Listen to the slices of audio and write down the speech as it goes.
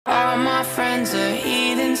my friends are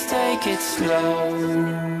heathens, take it slow.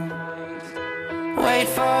 Wait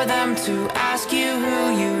for them to ask you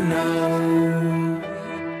who you know.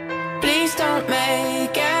 Please don't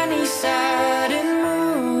make any sudden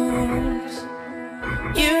moves.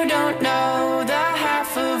 You don't know the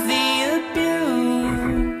half of the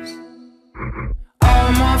abuse.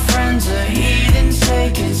 All my friends are heathens,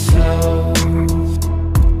 take it slow.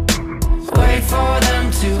 Wait for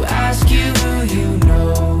them to ask you who you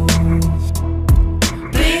know.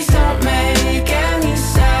 Please don't make any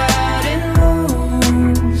sudden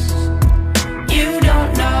moves. You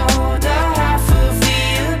don't know the half of the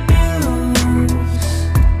abuse.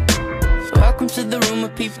 Welcome to the room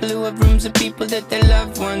of people who have rooms of people that they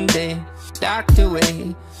love one day docked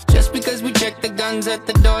away. Just because we check the guns at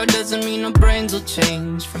the door doesn't mean our brains will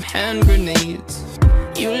change from hand grenades.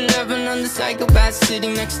 You laughing on the psychopath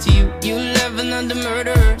sitting next to you. You laughing on the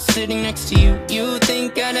murderer sitting next to you. You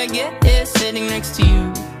think I'd get here sitting next to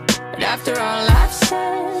you. But after all I've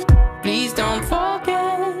said, please don't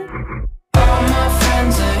forget. All my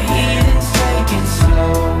friends are heathens, take it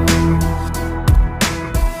slow.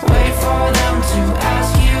 Wait for them to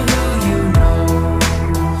ask you who you know.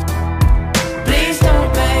 Please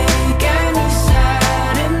don't make any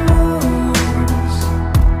sudden moves.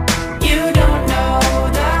 You don't know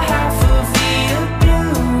the half of the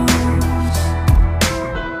abuse.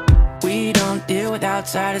 We don't deal with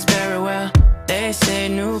outsiders very well. They say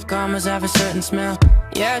newcomers have a certain smell.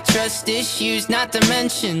 Yeah, trust issues not to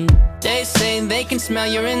mention. They say they can smell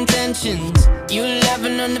your intentions. You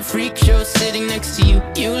laughing on the freak show sitting next to you.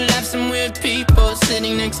 You laugh some weird people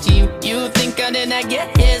sitting next to you. You think I did not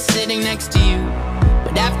get here sitting next to you.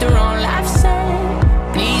 But after all I've said,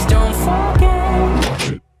 please don't forget.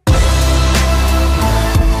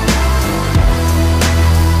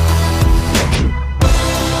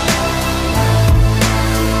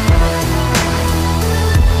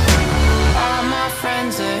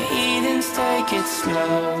 Take it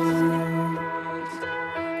slow.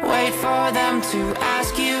 Wait for them to